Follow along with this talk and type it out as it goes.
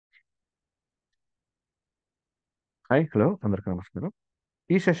Hi hello అందరికీ నమస్కారం.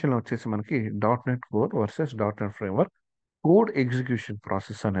 ఈ సెషన్లో వచ్చేసి మనకి dot net core versus dot net framework code execution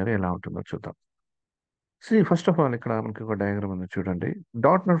process అనేది ఎలా ఉంటుందో చూద్దాం. ఫస్ట్ ఆఫ్ ఆల్ ఇక్కడ మనకి ఒక డయాగ్రామ్ ఉంది చూడండి.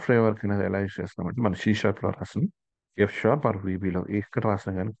 డాట్ నెట్ ఫ్రేమ్వర్క్ అనేది ఎలా యూస్ చేస్తున్నామంటే మన సి షార్ప్లో రాసిన ఎఫ్ షార్ప్ ఆర్ వీబీలో ఎక్కడ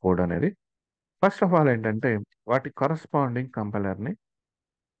రాసిన కానీ కోడ్ అనేది ఫస్ట్ ఆఫ్ ఆల్ ఏంటంటే వాటి కరస్పాండింగ్ కంపైలర్ని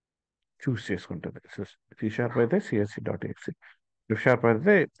చూస్ చేసుకుంటుంది. సో సి షార్ప్ అయితే సిఎస్సి డాట్ ఎక్సి, ఎఫ్ షార్ప్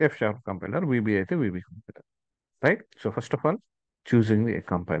అయితే ఎఫ్ షార్ప్ కంపైలర్, వీబీ అయితే VB compiler. Right. So first of all choosing the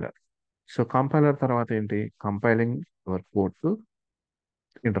compiler. So compiler తర్వాత ఏంటి? Compiling your code to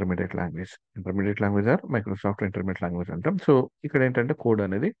intermediate language. Intermediate language are Microsoft intermediate language అంటాం. So ఇక్కడ ఏంటంటే code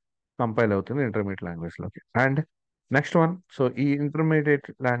అనేది compile అవుతుంది intermediate language లోకి. And next one, so ఈ intermediate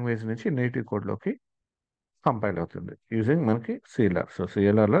language నుంచి నేటివ్ కోడ్ లోకి కంపైల్ అవుతుంది యూజింగ్ మనకి సిఎల్ఆర్. సో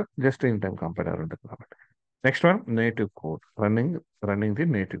సిఎల్ఆర్ లో జస్ట్ ఇన్ టైం కంపైలర్ ఉంటుంది కాబట్టి. Next one native code, running the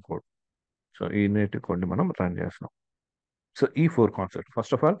native code. So ఈ నేటివ్ కోడ్ ని మనం రన్ చేస్తున్నాం. So E4 concept.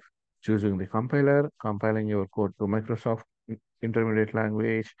 First of all, choosing the compiler, compiling your code to Microsoft intermediate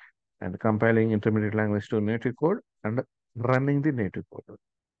language, and compiling intermediate language to native code, and running the native code.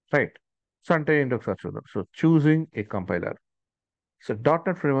 Right. So అంటే ఏంటి ఒకసారి చూద్దాం. So choosing a compiler. So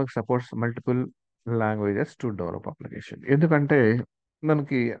 .NET framework supports multiple languages to develop application. ఎందుకంటే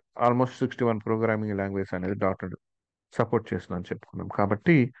మనకి almost 61 programming language అనేది .NET support చేస్తుందని చెప్పుకున్నాం.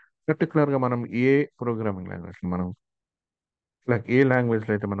 కాబట్టి పర్టికులర్గా మనం ఏ ప్రోగ్రామింగ్ లాంగ్వేజ్ మనం లైక్ ఏ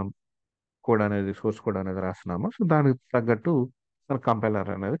లాంగ్వేజ్లో అయితే మనం కోడ్ అనేది సోర్స్ కోడ్ అనేది రాస్తున్నామో సో దానికి తగ్గట్టు మన కంపైలర్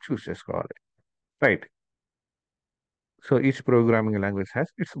అనేది చూస్ చేసుకోవాలి. Right. So each programming language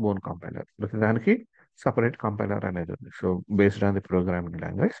has its own compiler. ప్రతి దానికి సపరేట్ కంపైలర్ అనేది ఉంది. So based on the programming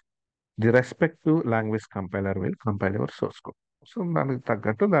language, the respective language compiler will compile your source code. So దానికి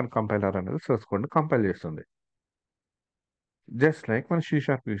తగ్గట్టు దాని కంపైలర్ అనేది సోర్స్ కోడ్ని కంపైల్ చేస్తుంది. జస్ట్ లైక్ మన సి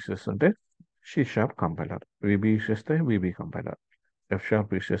షార్ప్ యూస్ చేస్తుంటే C sharp compiler, VB use చేస్తే VB compiler, F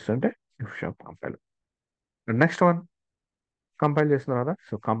sharp use చేస్తుంటే F sharp compiler. Next one compile చేసిన తర్వాత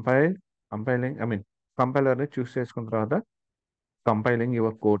సో కంపైలింగ్ కంపైలర్ని చూస్ చేసుకున్న తర్వాత compiling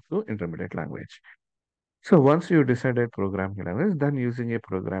your code to intermediate language. So once you decided programming language, then using a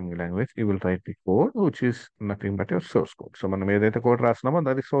programming language you will write the code which is nothing but your source code. So మనం ఏదైతే code రాస్తున్నామో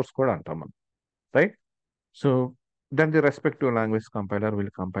దాన్ని source code అంటాం మనం. Right. So then the respective language compiler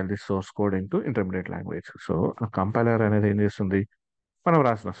will compile the source code into intermediate language. So ఆ compiler అనేది ఏం చేస్తుంది? మనం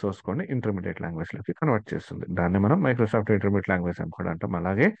రాసిన సోర్స్ కోడ్ని ఇంటర్మీడియట్ లాంగ్వేజ్ లోకి కన్వర్ట్ చేస్తుంది. దాన్ని మనం మైక్రోసాఫ్ట్ ఇంటర్మీడియట్ లాంగ్వేజ్ అని కూడా అంటాం.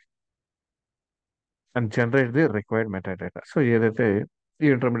 అలాగే and generate the required meta data. So ఏదైతే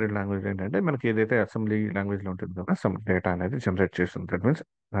ఈ ఇంటర్మీడియట్ లాంగ్వేజ్ ఏంటంటే మనకి ఏదైతే అసెంబ్లీ లాంగ్వేజ్ లో ఉంటుందో సమ్ డేటా అనేది జనరేట్ చేస్తుంది. దట్ మీన్స్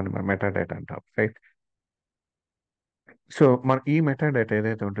దాన్ని మనం మెటా డేటా అంటాం. రైట్. సో మన ఈ మెటా డేటా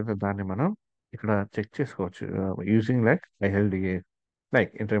ఏదైతే ఉంటుందో దాన్ని మనం ఇక్కడ చెక్ చేసుకోవచ్చు using like ఐఎల్డిఏ, like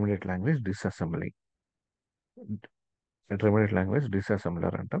intermediate language డిస్అసెంబ్లీ, intermediate language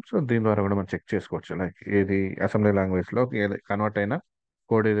డిస్అసెంబ్లర్ అంటాం. సో దీని ద్వారా కూడా మనం చెక్ చేసుకోవచ్చు లైక్ ఏది అసెంబ్లీ లాంగ్వేజ్ లో ఏది కన్వర్ట్ అయిన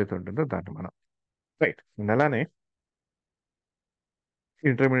కోడ్ ఏదైతే ఉంటుందో దాన్ని మనం. రైట్. అలానే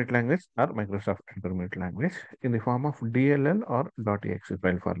intermediate language or Microsoft intermediate language in the form of DLL or .exe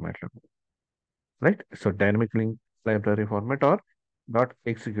file format. Right? So dynamic link library format or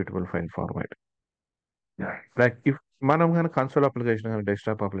 .executable file format. Yeah. Like if మనం కానీ console application కానీ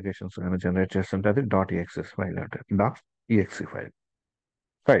desktop applications కానీ generate చేస్తుంటే అది .exe file అంటే .exe file.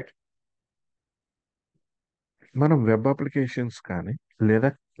 Right. మనం web applications కానీ లేదా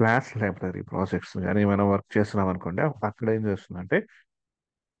క్లాస్ లైబ్రరీ ప్రాజెక్ట్స్ కానీ మనం వర్క్ చేస్తున్నాం అనుకోండి, అక్కడ ఏం చేస్తుందంటే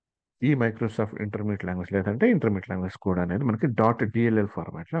ఈ మైక్రోసాఫ్ట్ ఇంటర్మీడియట్ లాంగ్వేజ్ లేదంటే ఇంటర్మీడియట్ లాంగ్వేజ్ కోడ్ అనేది మనకి .dll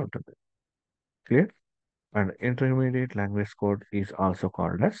ఫార్మాట్లో ఉంటుంది. Clear. And intermediate language code is also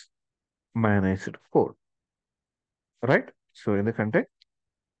called us managed code. Right. So ఎందుకంటే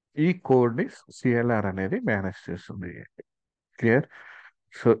ఈ కోడ్ని సిఎల్ఆర్ అనేది మేనేజ్ చేస్తుంది. Clear.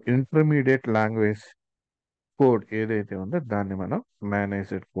 So intermediate language code ఏదైతే ఉందో దాన్ని మనం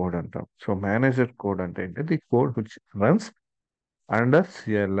మేనేజ్డ్ కోడ్ అంటాం. సో మేనేజ్డ్ కోడ్ అంటే ఏంటి? The code which runs under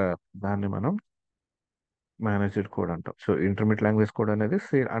CLR, దాన్ని మనం మేనేజ్డ్ కోడ్ అంటాం. సో ఇంటర్మీడియట్ లాంగ్వేజ్ కోడ్ అనేది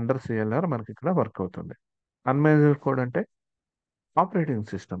అండర్ సిఎల్ఆర్ మనకి ఇక్కడ వర్క్ అవుతుంది. అన్మేనేజ్డ్ కోడ్ అంటే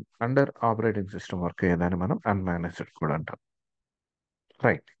అండర్ ఆపరేటింగ్ సిస్టమ్ వర్క్ అయ్యేదాన్ని మనం అన్మేనేజ్డ్ కోడ్ అంటాం.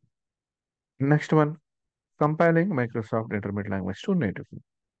 Right. Next one, compiling Microsoft intermediate language to native.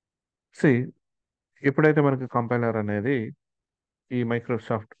 C ఎప్పుడైతే మనకి కంపైలర్ అనేది ఈ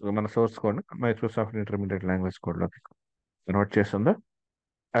మైక్రోసాఫ్ట్ మన source code Microsoft intermediate language కోడ్లోకి convert చేస్తుందో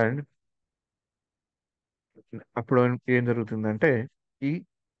అండ్ అప్పుడు ఏం జరుగుతుందంటే ఈ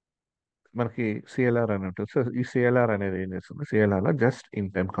మనకి సిఎల్ఆర్ అని ఉంటుంది. సో ఈ సిఎల్ఆర్ అనేది ఏం చేస్తుంది? సిఎల్ఆర్లో జస్ట్ ఇన్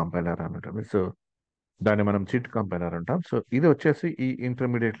టైమ్ కంపైలర్ అని ఉంటుంది. సో దాన్ని మనం చిట్ కంపైలర్ అంటాం. సో ఇది వచ్చేసి ఈ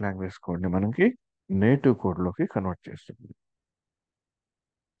ఇంటర్మీడియట్ లాంగ్వేజ్ కోడ్ని మనకి నేటివ్ కోడ్లోకి కన్వర్ట్ చేస్తుంది.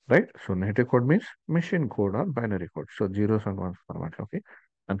 Right. So native code means machine code are binary code. So zeros and once ఫార్మాట్లోకి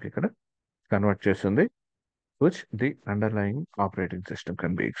మనకి ఇక్కడ కన్వర్ట్ చేస్తుంది, which the underlying operating system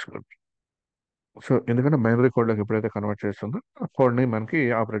can be execute. So ఎందుకంటే బైనరీ కోడ్లోకి ఎప్పుడైతే కన్వర్ట్ చేస్తుందో ఆ కోడ్ని మనకి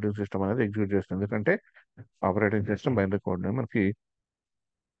ఆపరేటింగ్ సిస్టమ్ అనేది ఎగ్జిక్యూట్ చేస్తుంది. ఎందుకంటే ఆపరేటింగ్ సిస్టమ్ బైనరీ కోడ్ని మనకి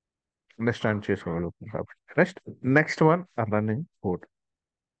అండర్స్టాండ్ చేసుకోగలుగుతుంది కాబట్టి. Next one running code.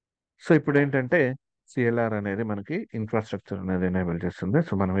 So ఇప్పుడు ఏంటంటే సిఎల్ఆర్ అనేది మనకి ఇన్ఫ్రాస్ట్రక్చర్ అనేది ఎనేబుల్ చేస్తుంది.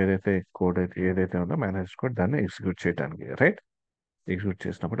 సో మనం ఏదైతే కోడ్ అయితే ఏదైతే ఉందో మేనేజ్ కోడ్ దాన్ని ఎగ్జిక్యూట్ చేయడానికి, రైట్. ఎగ్జిక్యూట్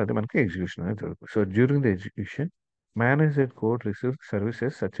చేసినప్పుడు అది మనకి ఎగ్జిక్యూషన్ అనేది జరుగుతుంది. So during the execution managed code receive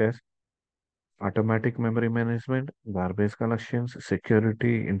services such as automatic memory management, garbage collections,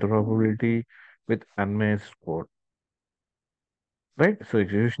 security, interoperability with unmanaged code. Right. So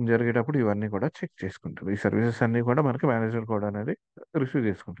execution జరిగేటప్పుడు ఇవన్నీ కూడా చెక్ చేసుకుంటుంది. ఈ సర్వీసెస్ అన్ని కూడా మనకి మేనేజర్ కోడ్ అనేది రిసీవ్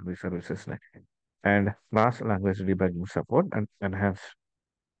చేసుకుంటుంది ఈ సర్వీసెస్ని. And class language debugging support and enhance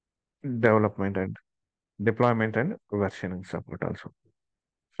development and deployment and వెర్షనింగ్ support also.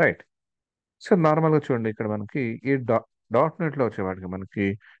 Right. So నార్మల్గా చూడండి ఇక్కడ మనకి ఈ డాట్ నెట్లో వచ్చేవాడికి మనకి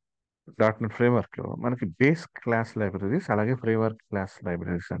డాట్ నెట్ ఫ్రేమ్వర్క్లో మనకి బేస్ క్లాస్ లైబ్రరీస్ అలాగే ఫ్రేమ్వర్క్ క్లాస్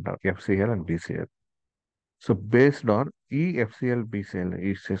లైబ్రరీస్ అంటారు, FCL and బీసీఎల్. So based on ఈ ఎఫ్సిఎల్ బీసీఎల్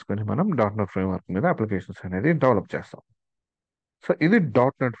యూజ్ చేసుకొని మనం డాట్ నెట్ ఫ్రేమ్వర్క్ మీద అప్లికేషన్స్ అనేది డెవలప్ చేస్తాం. సో ఇది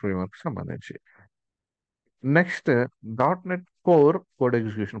డాట్ నెట్ ఫ్రేమ్వర్క్ సంబంధించి. Next dot net code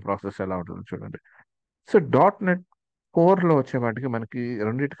execution process ఎలా ఉంటుందో చూడండి. సో డాట్ నెట్ కోర్లో వచ్చేవాటికి మనకి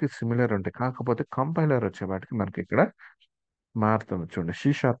రెండింటికి సిమిలర్ ఉంటాయి, కాకపోతే కంపైలర్ వచ్చేవాటికి మనకి ఇక్కడ మారుతుంది. చూడండి సి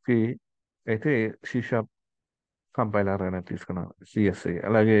షార్ప్కి అయితే సి షార్ప్ కంపైలర్ అనేది తీసుకున్నాం, సిఎస్సి.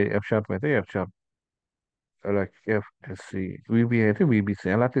 అలాగే ఎఫ్ షార్ప్ అయితే ఎఫ్ షార్ప్, అలాగే ఎఫ్ఎస్సి, విబి అయితే విబిసి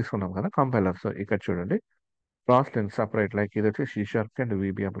అలా తీసుకున్నాం కదా కంపైలర్. సో ఇక్కడ చూడండి ప్రాసెస్ సపరేట్, లైక్ ఇది వచ్చి C sharp and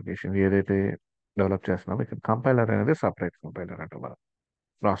VB application ఏదైతే డెవలప్ చేస్తున్నామో ఇక్కడ కంపైలర్ అనేది సపరేట్ కంపైలర్ అంట మనం,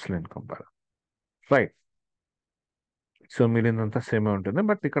 ప్రాసెస్ కంపైలర్. రైట్. సో మిగిలినంతా సేమే ఉంటుంది,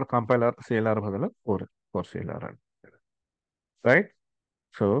 బట్ ఇక్కడ కంపైలర్ సిఎల్ఆర్ బదులు కోర్ సిఎల్ఆర్ అండి. రైట్.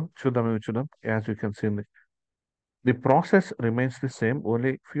 సో చూద్దాం. As you can see the process remains the same,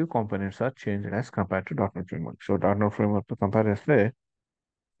 only few components are changed as compared to .NET Framework. So .NET Framework తో compare చేస్తే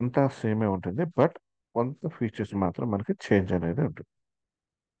అంతా సేమే ఉంటుంది, బట్ కొంత ఫీచర్స్ మాత్రం మనకి చేంజ్ అనేది ఉంటుంది.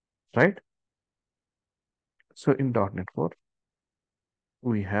 Right. So in .NET Core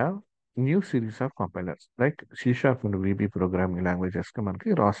we have new series of compilers, like C# and VB programming languages కి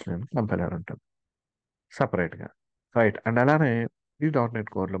మనకి రాస్లిన్ కంపైలర్ ఉంటుంది సపరేట్ గా. రైట్. అండ్ అలానే ఈ .NET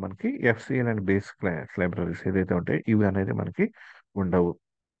Core లో మనకి FCL and base class libraries ఏదైతే ఉంటాయో ఇవి అనేది మనకి ఉండవు.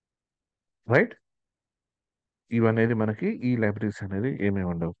 రైట్. ఇవనేది మనకి ఈ లైబ్రరీస్ అనేది ఏమీ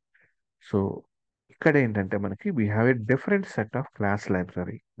ఉండవు. సో ఇక్కడ ఏంటంటే మనకి we have a different set of class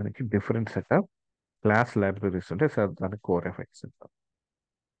library, మనకి different set of class libraries ఉంటాయి. సో దానికి కోర్ ఎఫెక్ట్స్ అంటారు.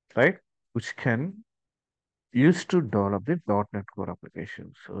 Right. Which can use to develop the .NET core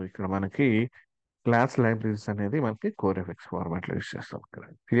application. So ఇక్కడ మనకి క్లాస్ లైబ్రరీస్ అనేది మనకి కోర్ ఎఫెక్ట్స్ ఫార్మాట్లో use చేస్తాం ఇక్కడ.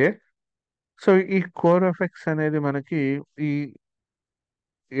 క్లియర్. సో ఈ కోర్ ఎఫెక్ట్స్ అనేది మనకి ఈ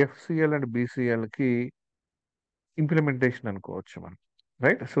ఎఫ్సిఎల్ అండ్ బీసీఎల్కి ఇంప్లిమెంటేషన్ అనుకోవచ్చు మనం.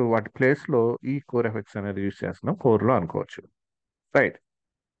 రైట్. సో వాటి ప్లేస్లో ఈ కోర్ ఎఫెక్ట్స్ అనేది యూజ్ చేస్తున్నాం కోర్లో అనుకోవచ్చు. రైట్.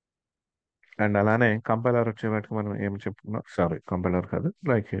 అండ్ అలానే కంపైలర్ వచ్చేవాటికి మనం ఏం చెప్పుకున్నాం, సారీ కంపైలర్ కాదు,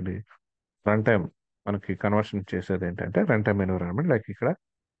 లైక్ ఇది రన్ టైమ్ మనకి కన్వర్షన్ చేసేది ఏంటంటే రన్ టైమ్ ఎన్విరాన్మెంట్, లైక్ ఇక్కడ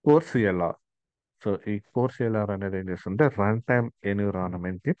కోర్ సిఎల్ఆర్. సో ఈ కోర్ సిఎల్ఆర్ అనేది ఏం చేస్తుంటే రన్ టైమ్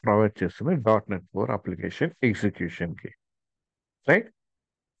ఎన్విరాన్మెంట్ కి ప్రొవైడ్ చేస్తుంది .NET కోర్ అప్లికేషన్ ఎగ్జిక్యూషన్ కి. రైట్.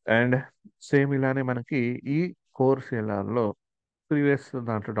 అండ్ సేమ్ ఇలానే మనకి ఈ కోర్ సిఎల్ఆర్లో ప్రీవియస్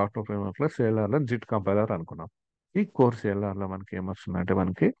దాంట్లో డాక్టర్ ఫ్రేమ్వర్క్లో సిఎల్ఆర్లో జిట్ కంపైలర్ అనుకున్నాం. ఈ కోర్ సిఎల్ఆర్లో మనకి ఏమొస్తుందంటే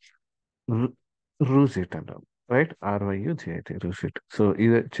మనకి రూజిట్ అంటాం. రైట్. RYUGIT రూజిట్. సో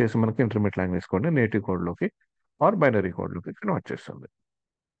ఇది చేసి మనకి ఇంటర్మీడియట్ లాంగ్వేజ్ కోడ్ని నేటివ్ కోడ్లోకి ఆర్ బైనరీ కోడ్లోకి కన్వర్ట్ చేస్తుంది.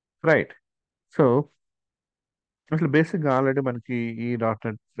 రైట్. సో అసలు బేసిక్గా ఆల్రెడీ మనకి ఈ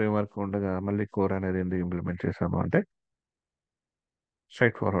 .NET ఫ్రేమ్వర్క్ ఉండగా మళ్ళీ కోర్ అనేది ఎందుకు ఇంప్లిమెంట్ చేసాము అంటే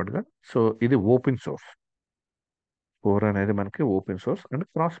స్ట్రైట్ ఫార్వర్డ్గా, సో ఇది ఓపెన్ సోర్స్. కోర్ అనేది మనకి open source and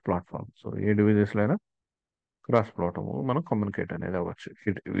cross platform. So ఏ డివైజెస్లో అయినా క్రాస్ ప్లాట్ఫామ్ మనం కమ్యూనికేట్ అనేది అవ్వచ్చు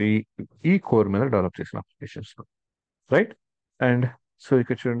ఈ కోర్ మీద డెవలప్ చేసిన అప్లికేషన్స్. రైట్. అండ్ సో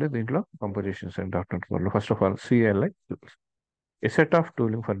ఇక్కడ చూడండి దీంట్లో compositions and .NET కోర్లో first of all CLI tools, a set of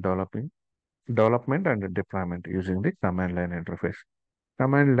tooling for development and deployment using the command line interface.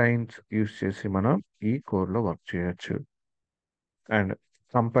 Command lines use చేసి మనం ఈ కోర్లో వర్క్ చేయొచ్చు. And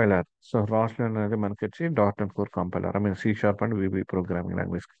compiler, so రాస్లిన్ అనేది మనకి వచ్చి .NET core compiler, I mean C# and VB programming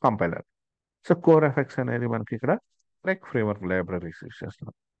language compiler. So core effects అనేది మనకి ఇక్కడ లైక్ ఫ్రేమ్వర్క్ లైబ్రరీస్ యూస్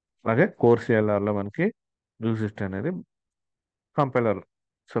చేస్తున్నాం. అలాగే కోర్ సిఎల్ఆర్లో మనకి రూజిస్ట్ అనేది compiler.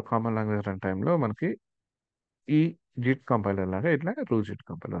 So common language run టైంలో మనకి ఈ జిట్ కంపైలర్ లాగా ఇట్లా రూజిట్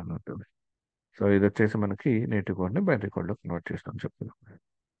కంపైలర్ అని ఉంటుంది. సో ఇది వచ్చేసి మనకి నేటివ్ కోడ్ని బైనరీ కోడ్లో కన్వర్ట్ చేస్తాం చెప్తున్నాం.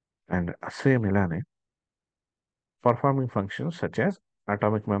 అండ్ సేమ్ ఇలానే performing functions such as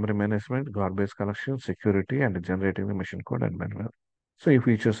atomic memory management, garbage collection, security and generating the machine code and manual. So ఈ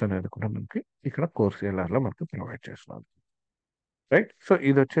ఫీచర్స్ అనేది కూడా మనకి ఇక్కడ కోర్ సిఎల్ఆర్లో మనకి ప్రొవైడ్ చేస్తున్నాం. రైట్. సో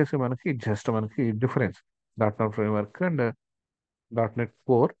ఇది వచ్చేసి మనకి జస్ట్ మనకి difference dot net framework and dot net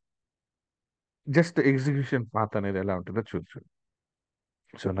core just execution path అనేది ఎలా ఉంటుందో చూడొచ్చు.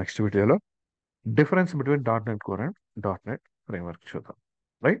 సో నెక్స్ట్ వీడియోలో difference between dot net core and dot net framework చూద్దాం.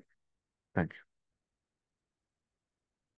 రైట్. Thank you.